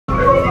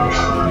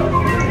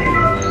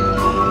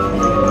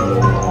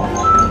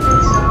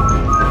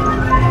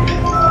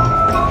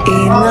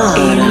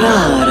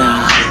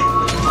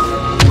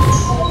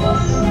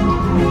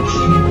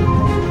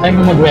try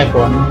mo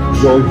mag-weapon.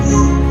 Gold.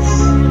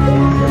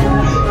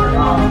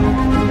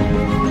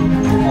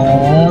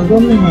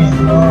 Dumi eh.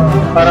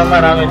 Para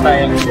marami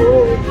tayong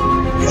gold.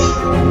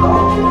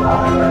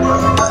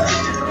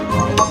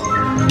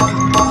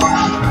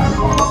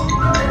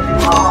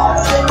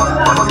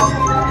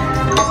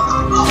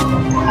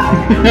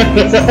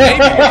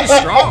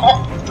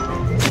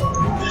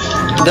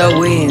 The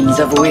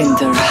winds of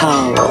winter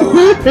howl.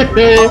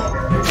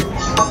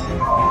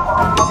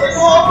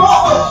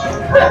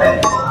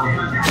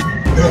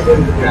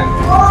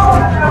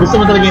 Gusto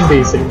mo talaga yung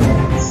basic mo?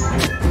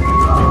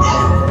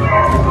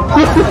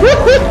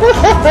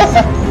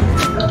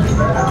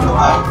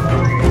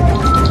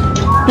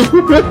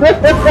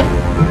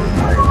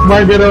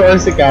 Margaro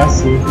or si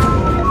Cassie?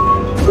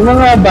 Yung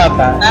mga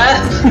bata.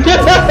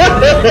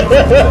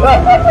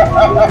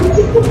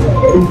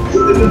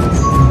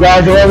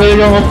 Gagawa mo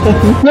yung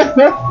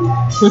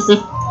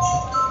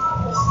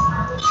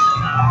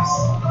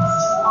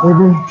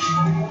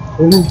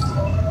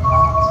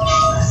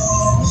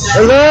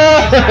Hello!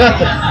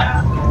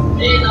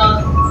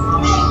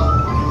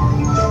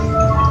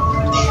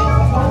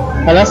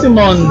 Hala si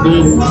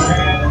Mondi.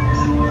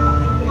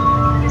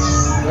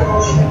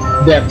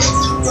 Depth.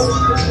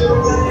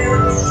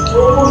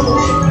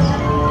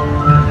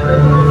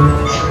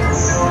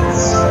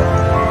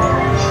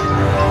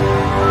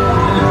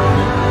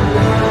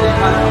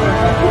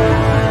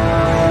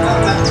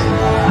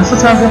 Nasa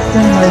sabot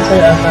ng wifi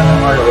ata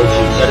ng ROG,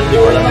 pero di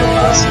wala may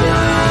password.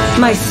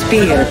 My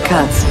spear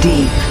cuts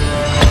deep.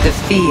 The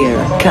fear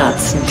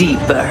cuts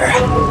deeper.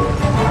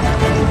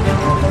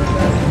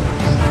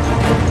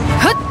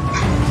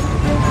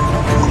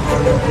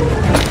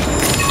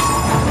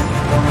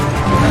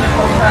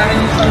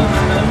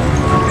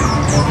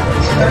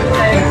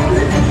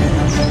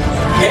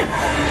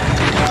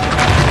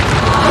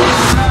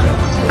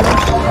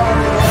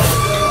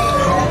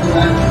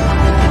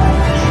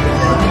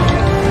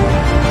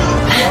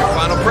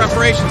 Final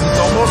preparations, it's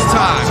almost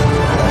time.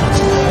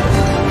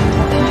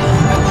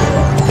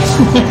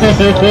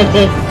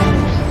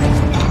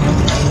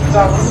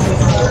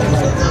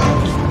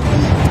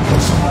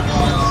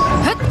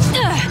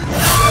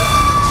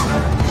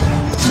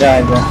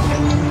 Gaga.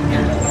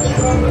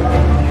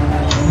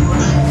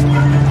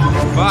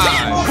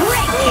 5,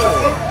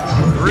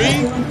 4,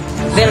 3.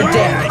 Their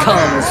death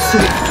comes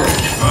swiftly.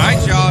 All right,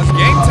 y'all, it's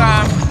game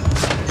time.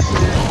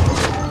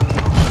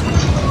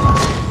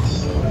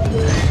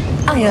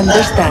 I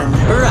understand.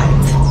 Right.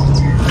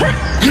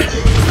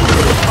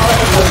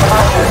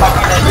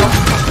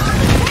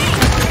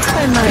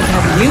 I might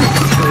have use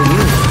for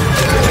you.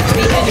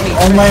 The enemy.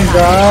 Oh my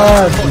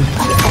god!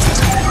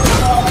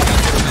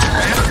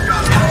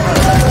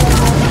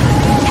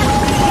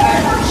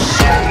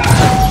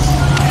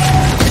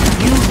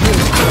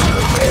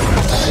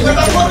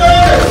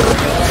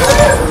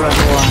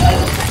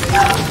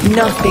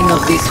 Nothing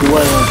of this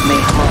world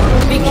may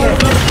harm. Be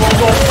careful.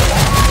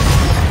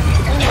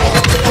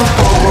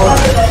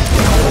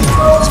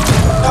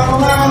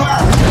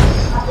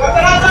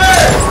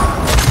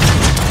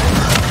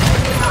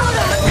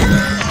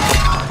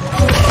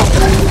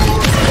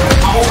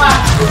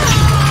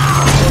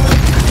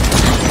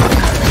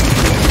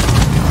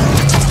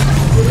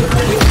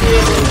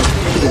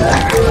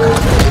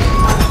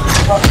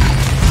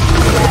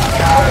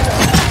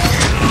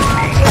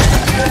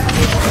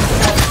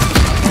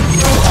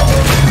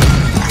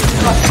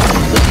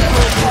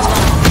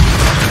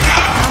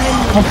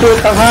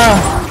 Maputa ka!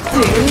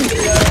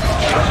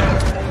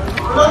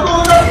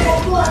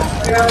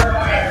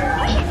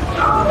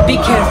 Be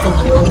careful.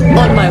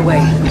 On my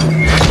way.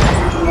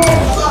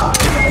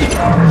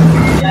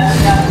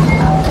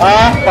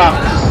 Ah, fuck.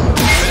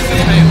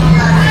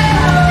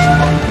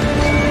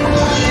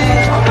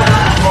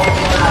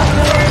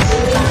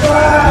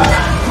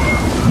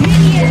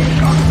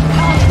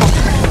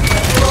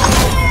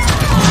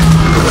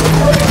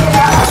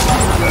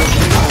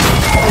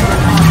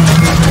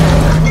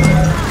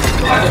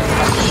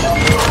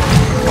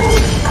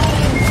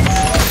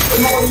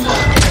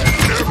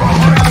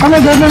 Oh my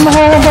god, may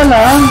makakaba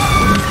lang.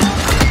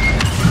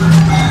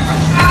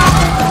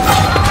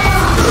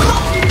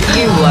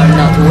 You are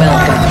not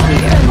welcome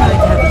here. I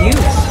have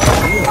use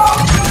for you.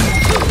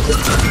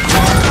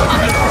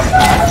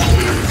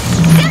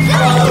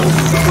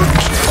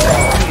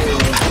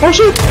 Oh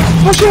shit!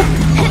 Oh shit!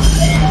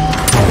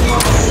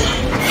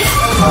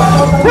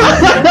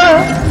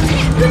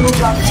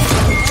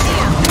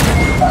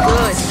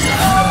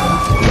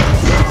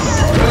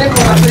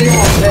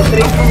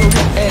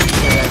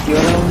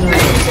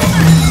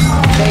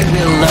 They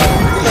will learn.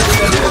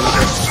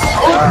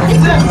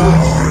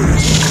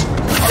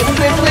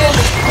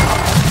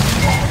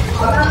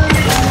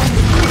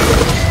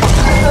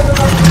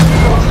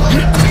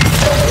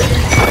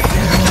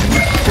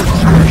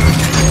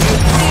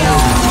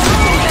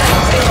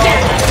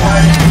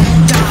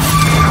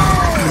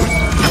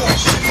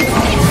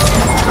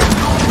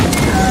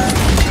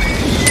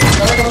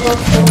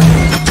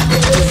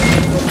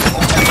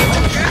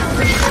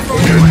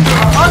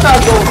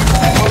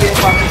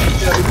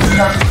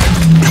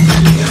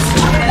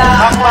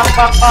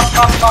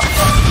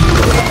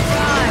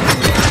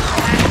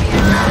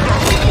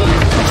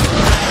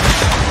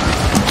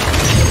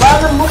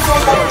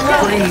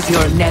 Freeze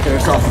your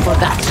nethers off for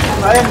that.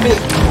 I am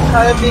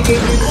making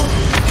it.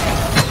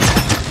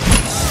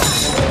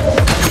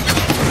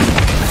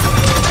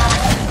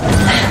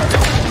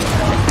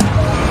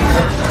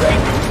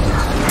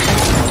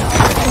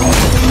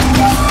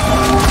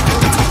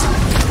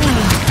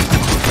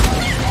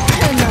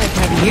 And I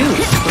have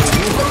use for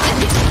you.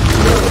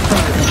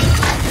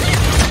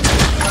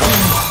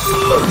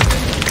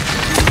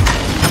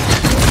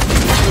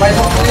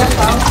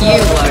 You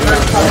are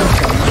not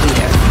welcome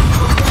here.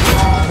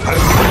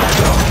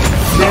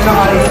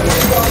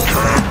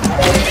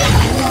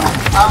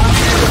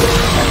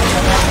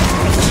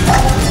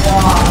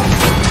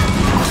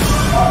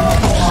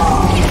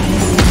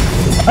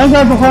 Ay,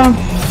 gato ka.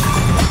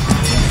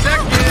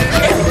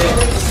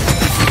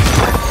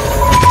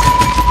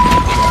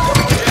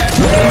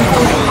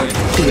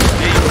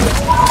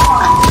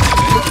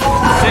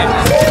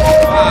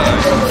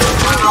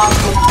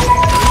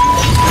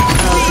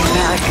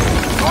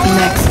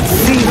 Next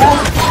season.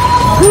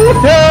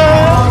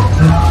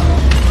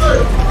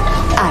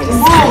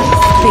 Ice,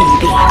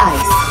 baby,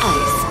 ice,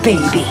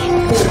 baby.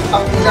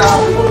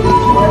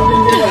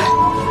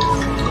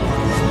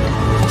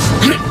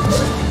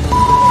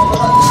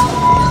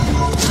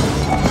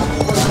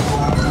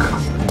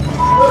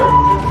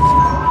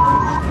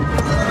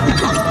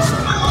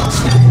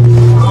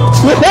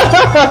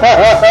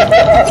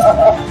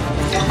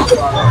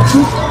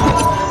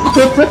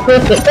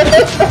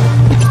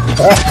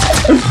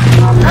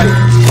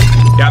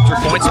 Capture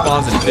point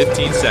spawns in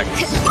 15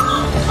 seconds.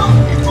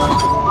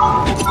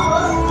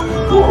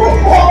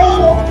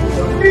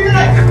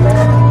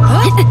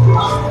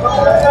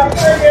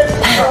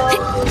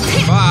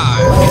 5,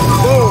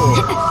 4,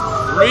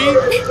 3,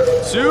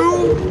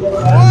 2,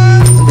 1.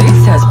 This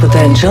has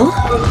potential.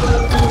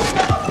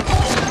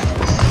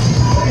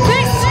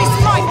 This is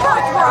my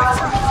birthright!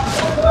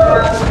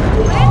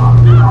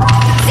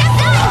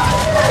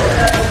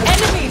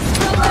 Enemies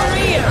from the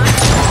rear!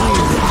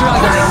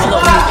 Struggling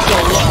will only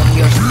prolong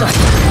your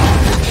suffering.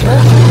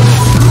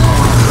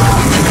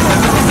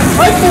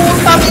 Ay,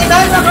 putang ina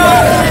na ka!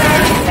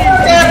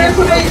 Kaya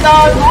ko na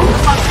itago.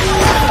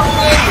 Ang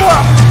ito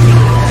ah.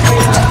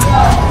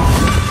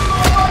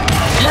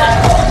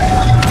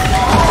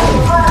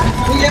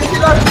 Iyan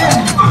sila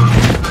din.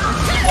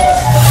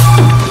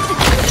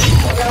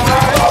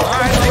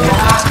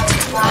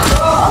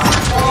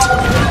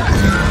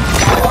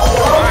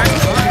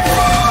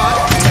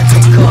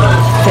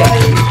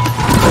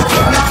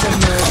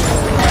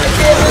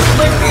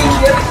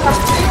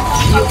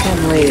 You can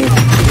leave.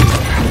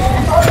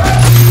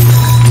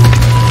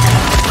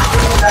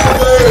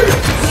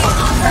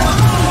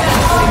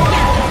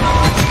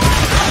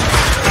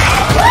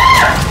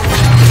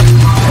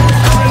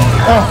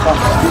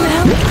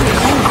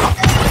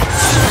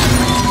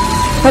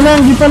 Hala,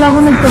 hindi pala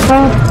ako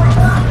nagtatap.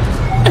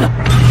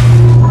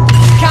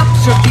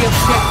 Capture the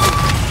objective.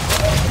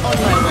 On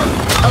my way.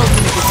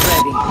 Ultimate is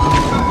ready.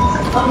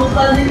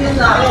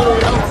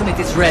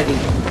 Ultimate is ready.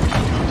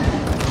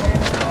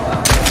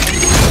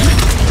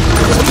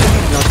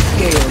 Not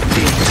scale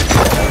this.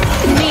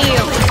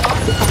 Kneel!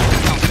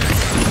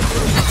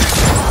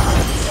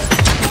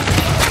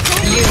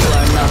 You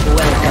are not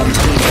welcome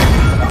here.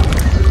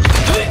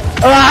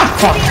 Ah!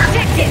 Fuck!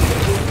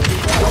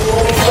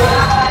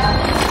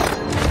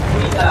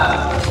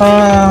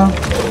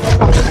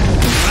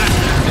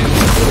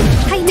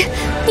 Hide!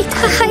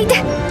 Ika, hide!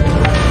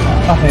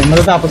 Okay,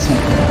 matatapos na.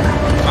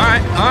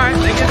 Alright,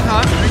 they're getting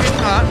hot,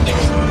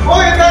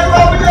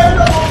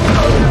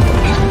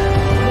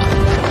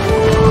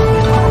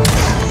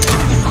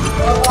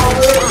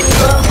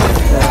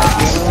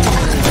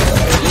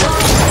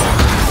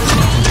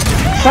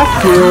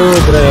 Fuck you,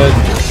 Dredd.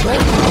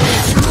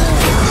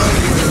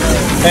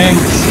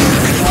 Thanks.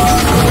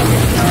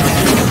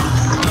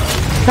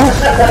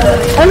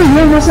 Ano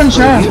yun? Nasaan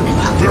siya?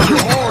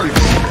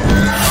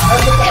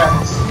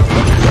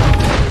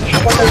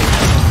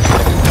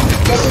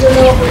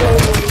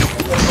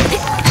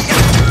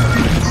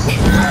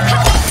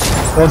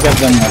 Go get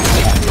them now.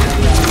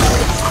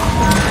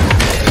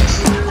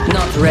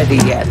 Not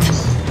ready yet.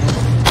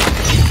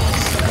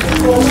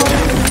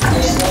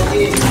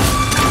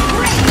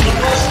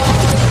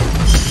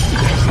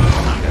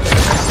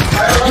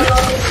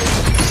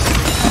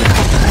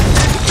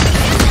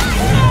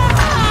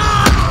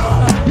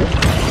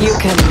 You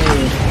can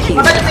live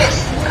here.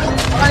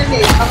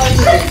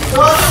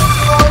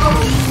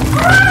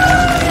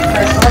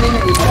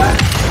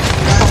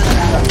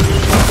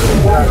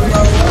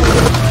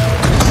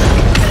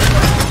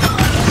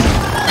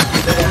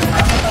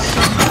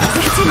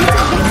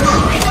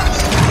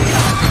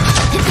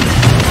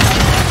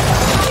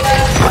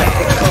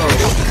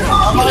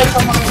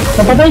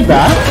 Napatay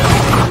ka?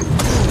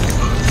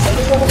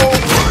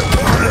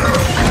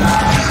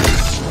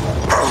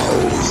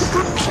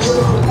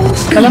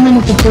 Alam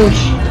mo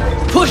push.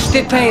 Push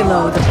the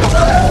payload.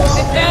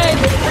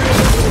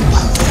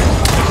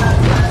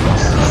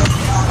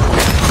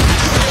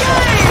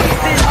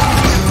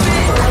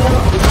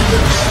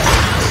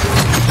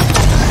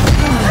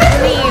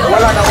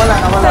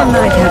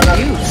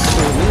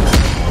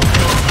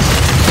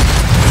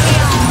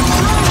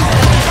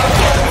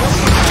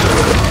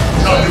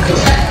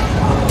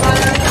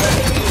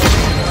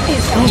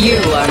 You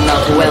are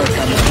not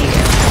welcome here.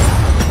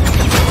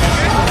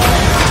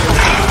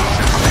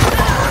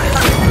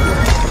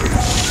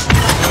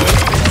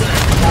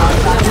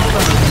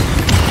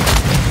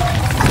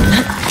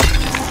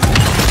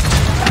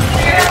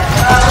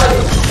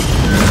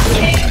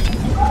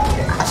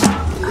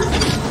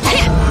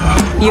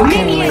 You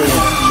can live,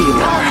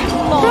 healer.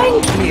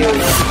 Thank you.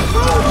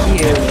 Thank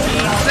you.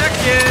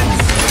 Seconds.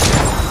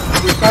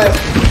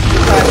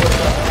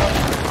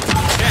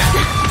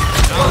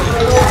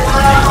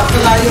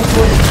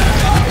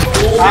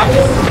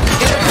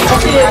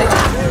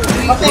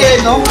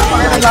 Kasi, no?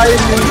 Pakilalayan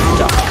mo.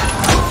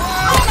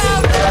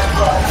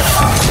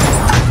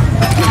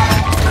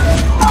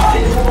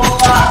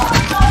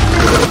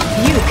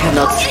 You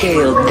cannot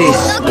scale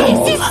this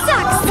goal. This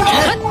sucks!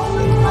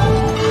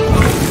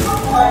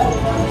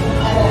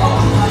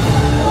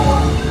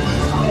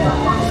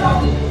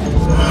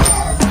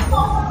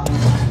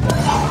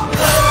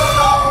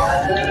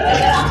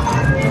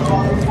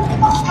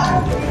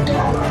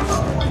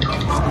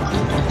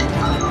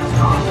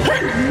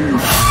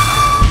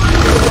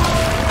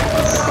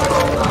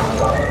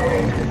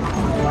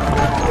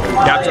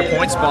 Capture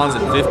point spawns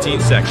in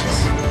 15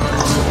 seconds.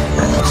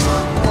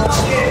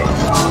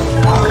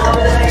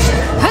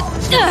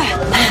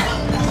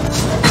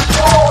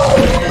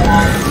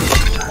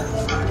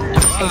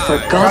 A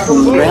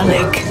forgotten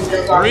relic.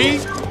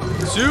 3,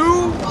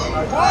 2,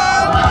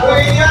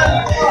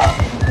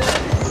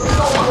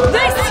 1.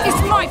 This is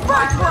my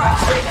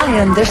birthright! I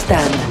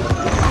understand.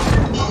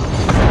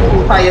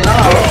 Tayo na,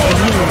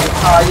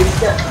 ayos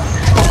yan.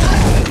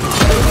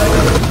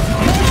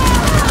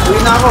 Uwi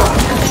na ako.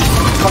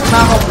 Bukas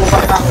na ako,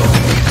 bukas na ako.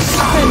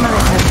 I might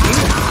have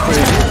use for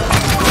you.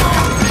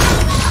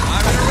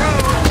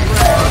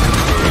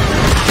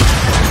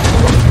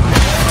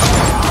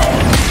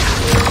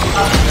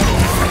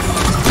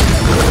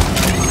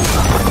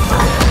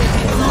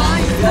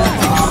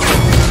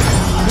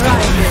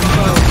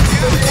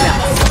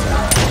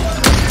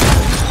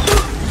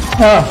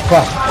 Ah,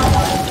 fuck.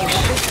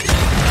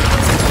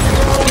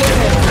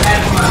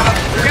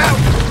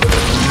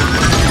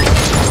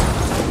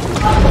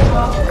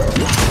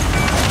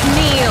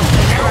 Kneel!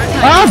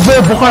 Ah,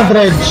 bobo ka,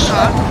 Dredge.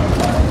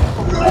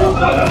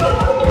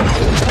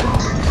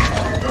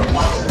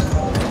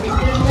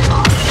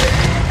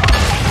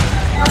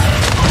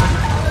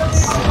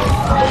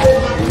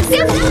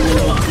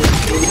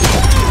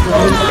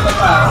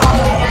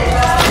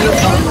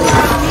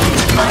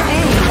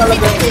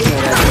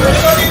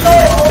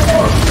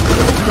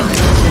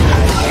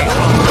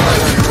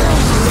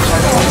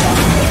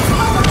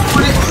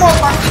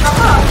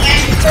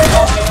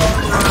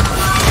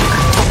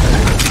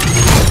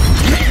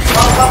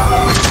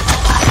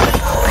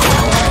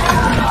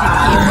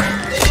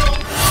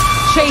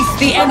 Chase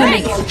the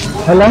enemy.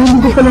 Hala,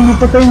 hindi ko pala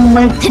napatay yung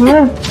mic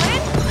ko.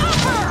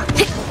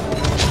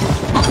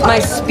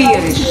 My spear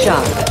is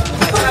sharp.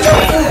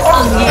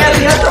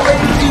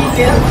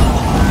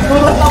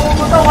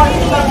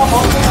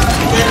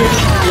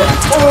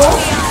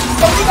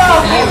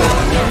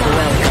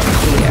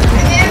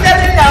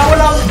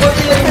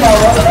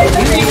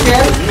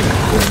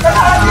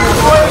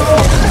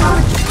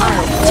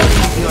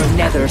 Your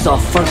nethers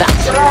off for that.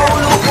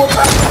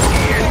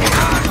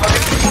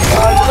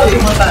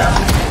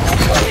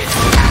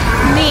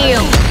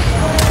 Kneel!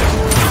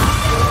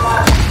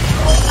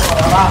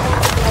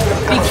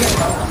 Be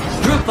careful.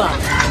 Group up.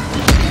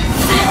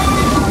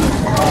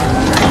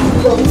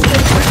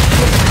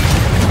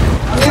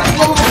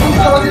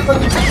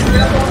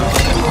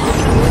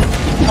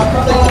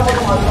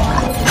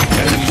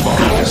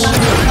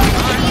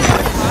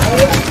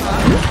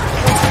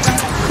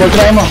 So,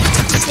 try mo.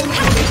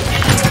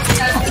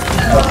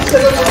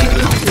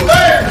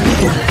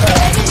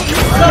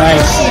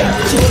 Nice.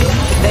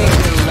 They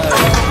will learn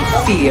to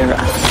fear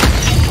us.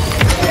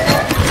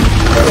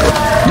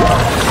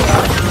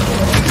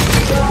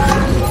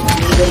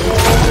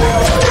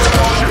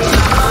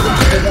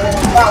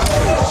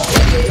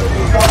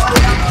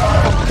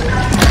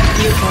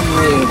 You can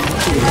read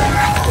here.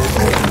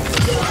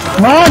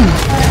 Man!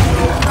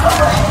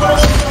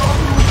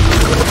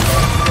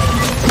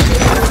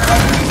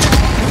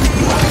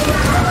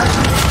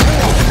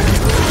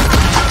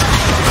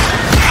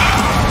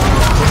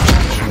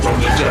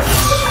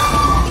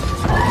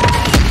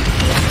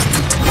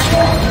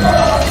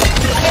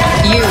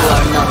 You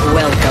are not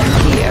welcome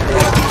here.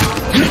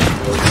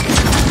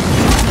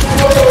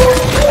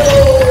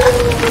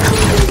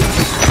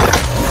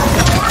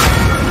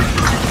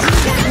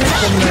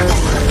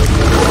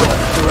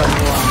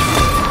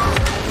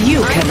 You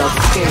cannot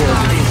scale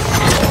this.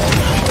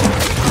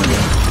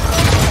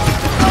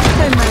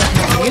 I might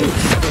have use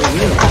for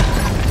you.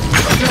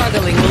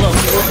 Struggling alone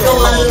will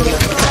prolong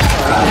your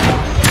suffering.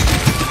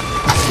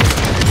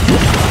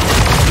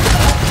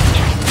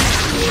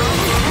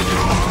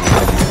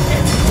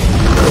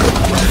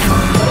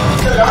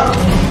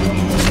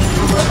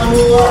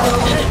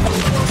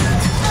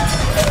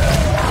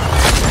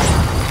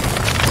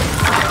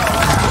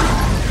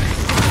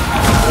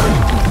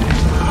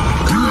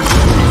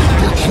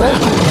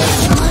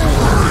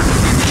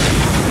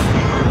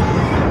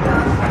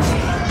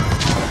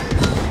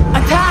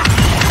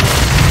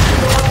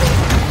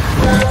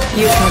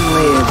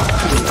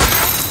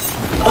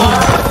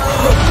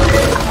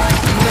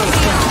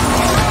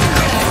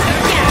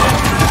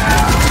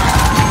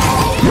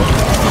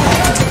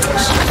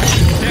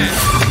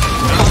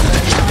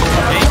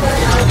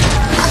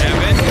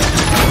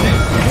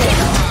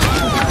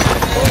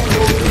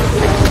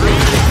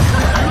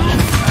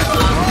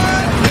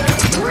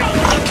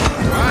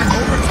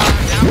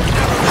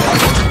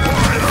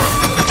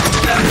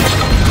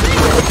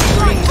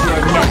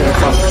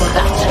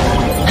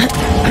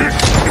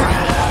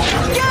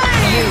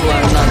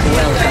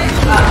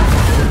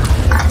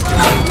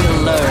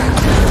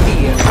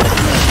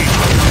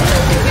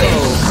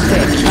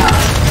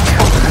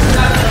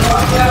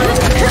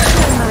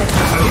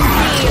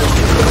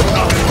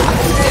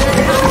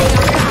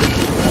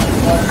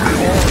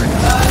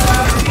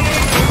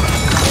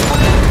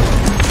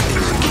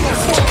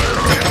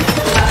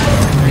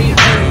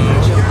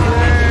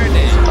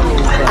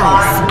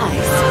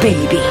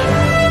 baby.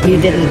 You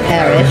didn't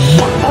perish.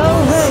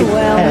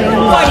 Overwhelming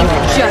Fighting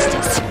for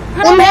justice.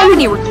 I don't have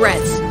any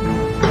regrets.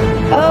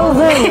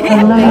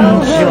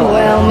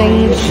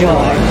 Overwhelming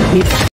joy.